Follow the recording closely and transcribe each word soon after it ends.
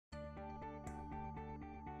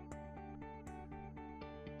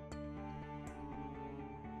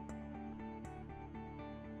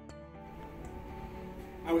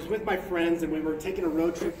I was with my friends and we were taking a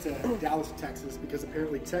road trip to Dallas, Texas, because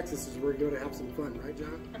apparently Texas is where we're going to have some fun, right,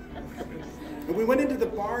 John? And we went into the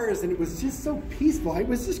bars and it was just so peaceful. It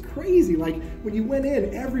was just crazy. Like when you went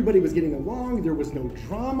in, everybody was getting along. There was no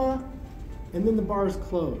drama. And then the bars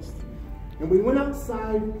closed. And we went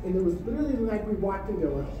outside and it was literally like we walked into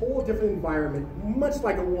a whole different environment, much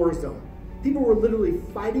like a war zone. People were literally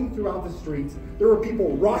fighting throughout the streets. There were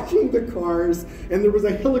people rocking the cars, and there was a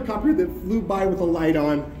helicopter that flew by with a light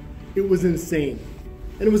on. It was insane.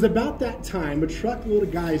 And it was about that time, a truckload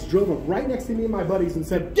of guys drove up right next to me and my buddies and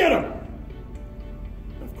said, "Get him!"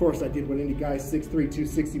 Of course, I did what any guy 6'3",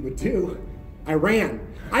 260 would do. I ran.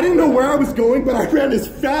 I didn't know where I was going, but I ran as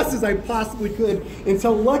fast as I possibly could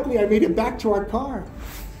until luckily I made it back to our car.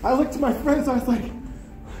 I looked at my friends, I was like,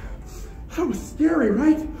 that was scary,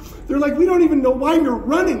 right? They're like, "We don't even know why you're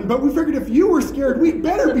running, but we figured if you were scared, we'd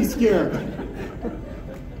better be scared."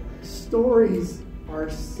 Stories are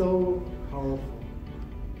so powerful.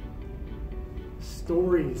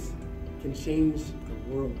 Stories can change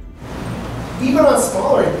the world. Even on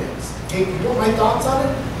smaller things. Hey, you want my thoughts on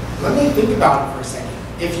it? Let me think about it for a second.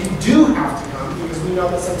 If you do have to come, because we know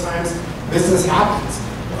that sometimes business happens,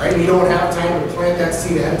 right? You don't have time to plant that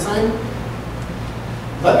seed ahead of time.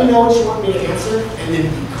 Let me know what you want me to answer, and then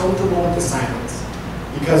be comfortable with the silence.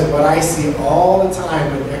 Because what I see all the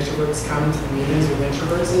time when extroverts come to the meetings with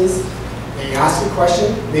introverts is, they ask a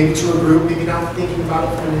question, maybe to a group, maybe not thinking about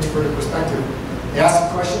it from an introverted perspective. They ask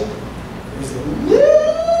a question, there's a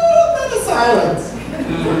little bit of silence.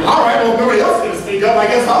 All right, well, nobody else is going to speak up. I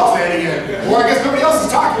guess I'll say it again. Or I guess nobody else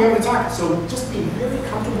is talking. I'm going to talk. So just be very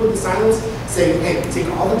comfortable with the silence. Say, hey, take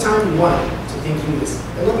all the time you want to think through this.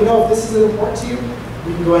 And let me know if this is important to you.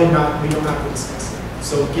 We can go ahead and we don't have to discuss it.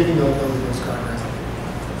 So giving those guidelines.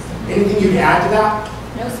 Anything you'd add to that?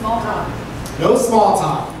 No small talk. No small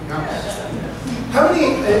talk. No. How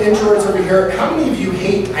many introverts over here, how many of you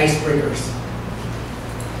hate icebreakers?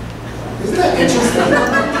 Isn't that interesting?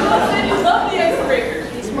 You love the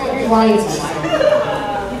icebreakers. You might be lying to yourself.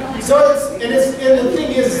 So and the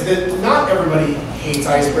thing is that not everybody hates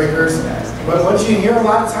icebreakers, but what you hear a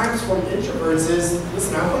lot of times from introverts is,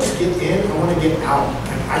 listen, I want to get in, I want to get out.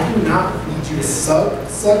 I do not need you to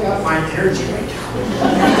suck up my energy right now.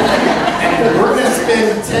 And we're going to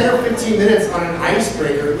spend 10 or 15 minutes on an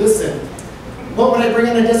icebreaker. Listen, what would I bring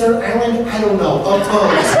on a desert island? I don't know.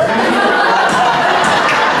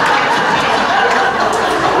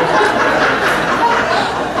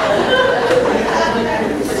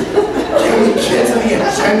 Get to the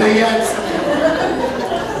agenda yet?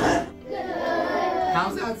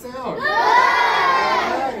 How's that sound?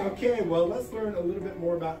 Right, okay, well, let's learn a little bit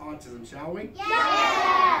more about autism, shall we?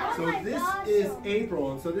 Yeah! So this is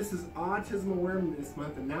April, and so this is Autism Awareness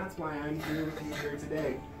Month, and that's why I'm here with you here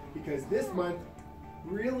today, because this month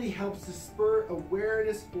really helps to spur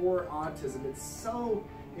awareness for autism. It's so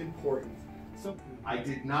important. So I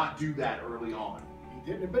did not do that early on.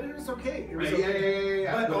 Didn't, but it was okay. It was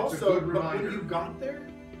Yeah. But But also, it's a good reminder. when you got there,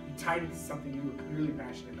 you tied it to something you were really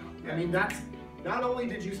passionate about. Yeah. I mean, that's not only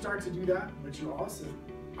did you start to do that, but you also,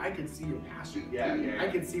 I could see your passion. Yeah. I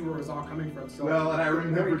could see where it was all coming from. So Well, and I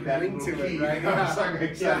remembered you that link little to it, key. right? I was like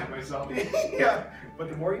excited myself. Yeah, but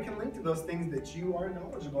the more you can link to those things that you are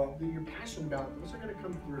knowledgeable about, that you're passionate about, those are going to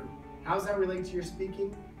come through. How does that relate to your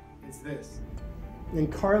speaking? It's this. And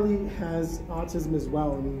Carly has autism as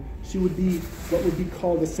well, and she would be what would be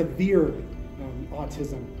called a severe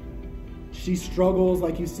autism. She struggles,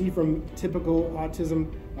 like you see from typical autism,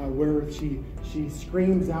 where she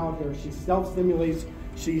screams out, or she self-stimulates,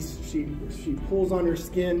 she pulls on her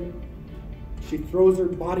skin, she throws her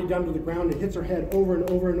body down to the ground and hits her head over and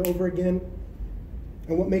over and over again.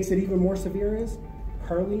 And what makes it even more severe is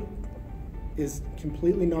Carly is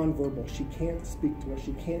completely nonverbal. She can't speak to us.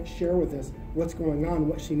 She can't share with us what's going on,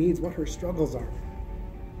 what she needs, what her struggles are.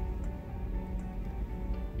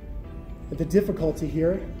 But the difficulty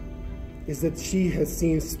here is that she has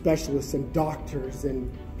seen specialists and doctors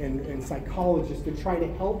and psychologists to try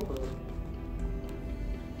to help her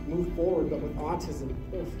move forward. But with autism,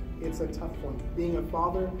 it's a tough one. Being a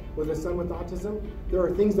father with a son with autism, there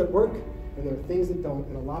are things that work and there are things that don't,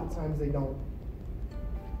 and a lot of times they don't.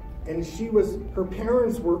 And her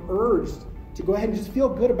parents were urged to go ahead and just feel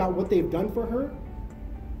good about what they've done for her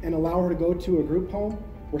and allow her to go to a group home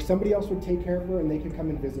where somebody else would take care of her and they could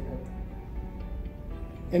come and visit her.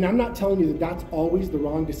 And I'm not telling you that that's always the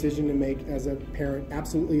wrong decision to make as a parent.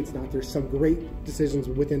 Absolutely it's not. There's some great decisions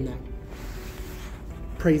within that.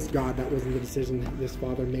 Praise God, that wasn't the decision that this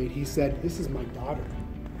father made. He said, this is my daughter.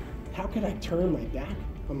 How could I turn my back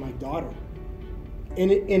on my daughter?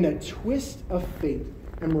 In a twist of fate,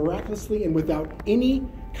 and miraculously and without any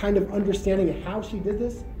kind of understanding of how she did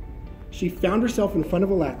this, she found herself in front of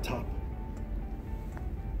a laptop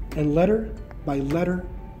and letter by letter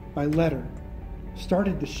by letter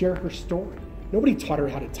started to share her story. Nobody taught her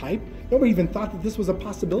how to type. Nobody even thought that this was a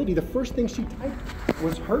possibility. The first thing she typed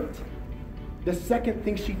was hurt. The second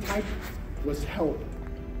thing she typed was help.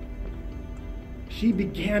 She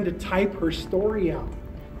began to type her story out.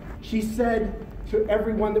 She said to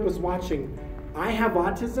everyone that was watching, I have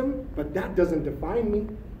autism, but that doesn't define me.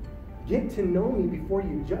 Get to know me before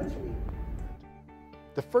you judge me.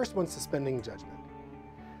 The first one's suspending judgment.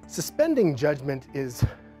 Suspending judgment is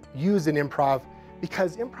used in improv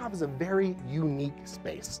because improv is a very unique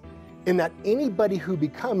space in that anybody who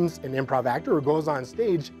becomes an improv actor or goes on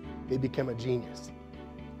stage, they become a genius.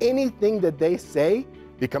 Anything that they say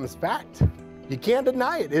becomes fact. You can't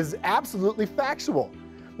deny it. It is absolutely factual.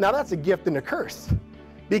 Now that's a gift and a curse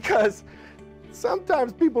because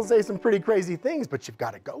sometimes people say some pretty crazy things, but you've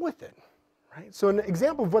got to go with it, right? So an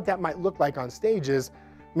example of what that might look like on stage is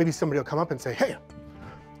maybe somebody will come up and say, hey,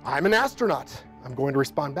 I'm an astronaut. I'm going to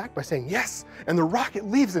respond back by saying yes, and the rocket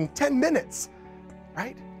leaves in 10 minutes,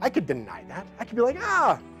 right? I could deny that. I could be like,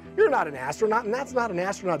 you're not an astronaut, and that's not an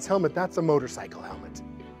astronaut's helmet, that's a motorcycle helmet.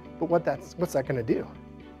 But what's that gonna do?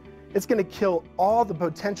 It's gonna kill all the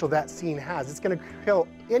potential that scene has. It's gonna kill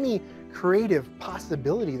any creative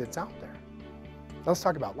possibility that's out there. Let's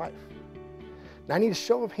talk about life. Now I need a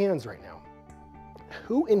show of hands right now.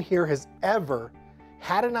 Who in here has ever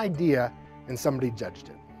had an idea and somebody judged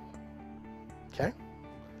it? Okay?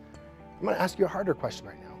 I'm gonna ask you a harder question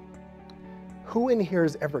right now. Who in here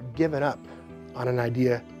has ever given up on an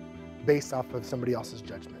idea based off of somebody else's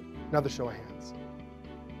judgment? Another show of hands.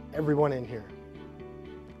 Everyone in here.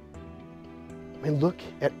 I mean, look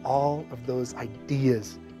at all of those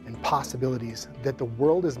ideas and possibilities that the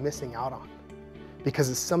world is missing out on because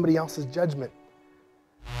of somebody else's judgment.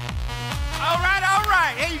 All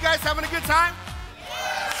right. Hey, you guys having a good time?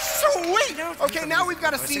 Sweet! Okay, now we've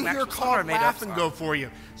got a scene here called Laugh and Go for you.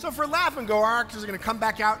 So for Laugh and Go, our actors are going to come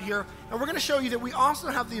back out here, and we're going to show you that we also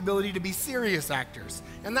have the ability to be serious actors.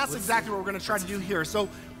 And that's exactly what we're going to try to do here. So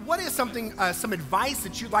what is something, some advice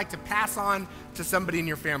that you'd like to pass on to somebody in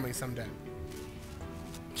your family someday?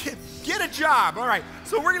 Get a job. All right,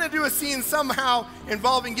 so we're going to do a scene somehow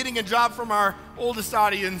involving getting a job from our oldest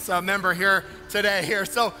audience member here today.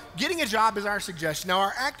 So getting a job is our suggestion. Now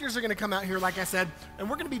our actors are going to come out here, like I said, and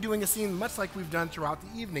we're going to be doing a scene much like we've done throughout the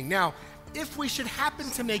evening. Now, if we should happen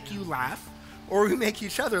to make you laugh, or we make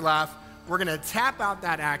each other laugh, we're going to tap out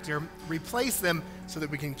that actor, replace them, so that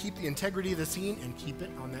we can keep the integrity of the scene and keep it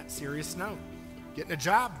on that serious note. Getting a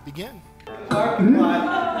job, begin.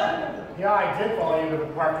 Yeah, I did follow you to the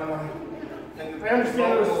parking lot. I understand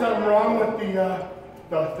there was something wrong with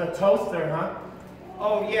the toast there, huh?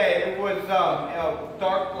 Oh yeah, it was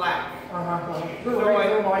dark black. The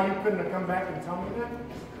reason why you couldn't have come back and tell me that?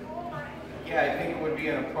 Yeah, I think it would be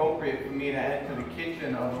inappropriate for me to head to the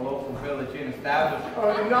kitchen of the local Village Inn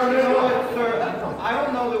establishment. No. Sir, I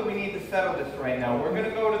don't know that we need to settle this right now. We're going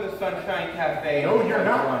to go to the Sunshine Cafe. No, you're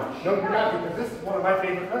not. Lunch. No, you're not, because this is one of my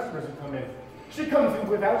favorite customers who come in. She comes in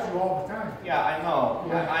without you all the time. Yeah, I know.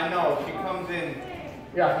 Yeah. I know. She comes in.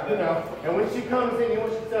 Yeah, you know. And when she comes in, you know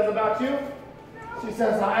what she says about you? She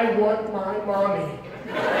says, I want my mommy.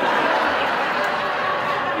 You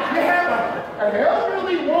have an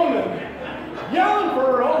elderly woman yelling for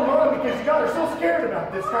her own mom because she got her so scared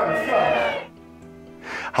about this kind of stuff.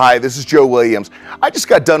 Hi, this is Joe Williams. I just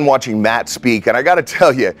got done watching Matt speak, and I got to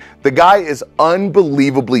tell you, the guy is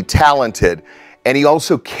unbelievably talented, and he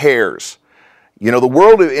also cares. You know, the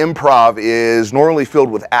world of improv is normally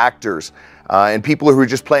filled with actors and people who are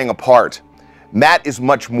just playing a part. Matt is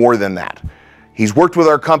much more than that. He's worked with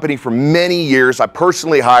our company for many years. I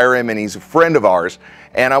personally hire him, and he's a friend of ours.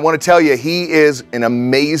 And I want to tell you, he is an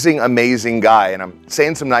amazing, amazing guy. And I'm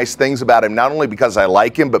saying some nice things about him, not only because I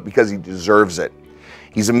like him, but because he deserves it.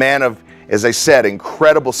 He's a man of, as I said,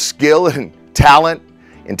 incredible skill and talent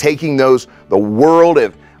in taking the world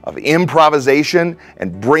of improvisation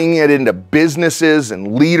and bringing it into businesses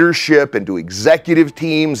and leadership and to executive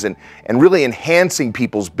teams and really enhancing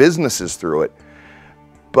people's businesses through it.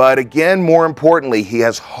 But again, more importantly, he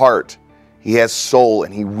has heart, he has soul,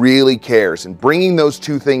 and he really cares. And bringing those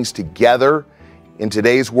two things together in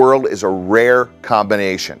today's world is a rare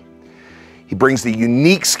combination. He brings the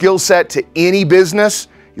unique skill set to any business.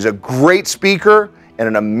 He's a great speaker and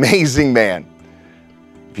an amazing man.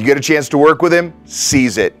 If you get a chance to work with him,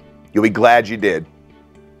 seize it. You'll be glad you did.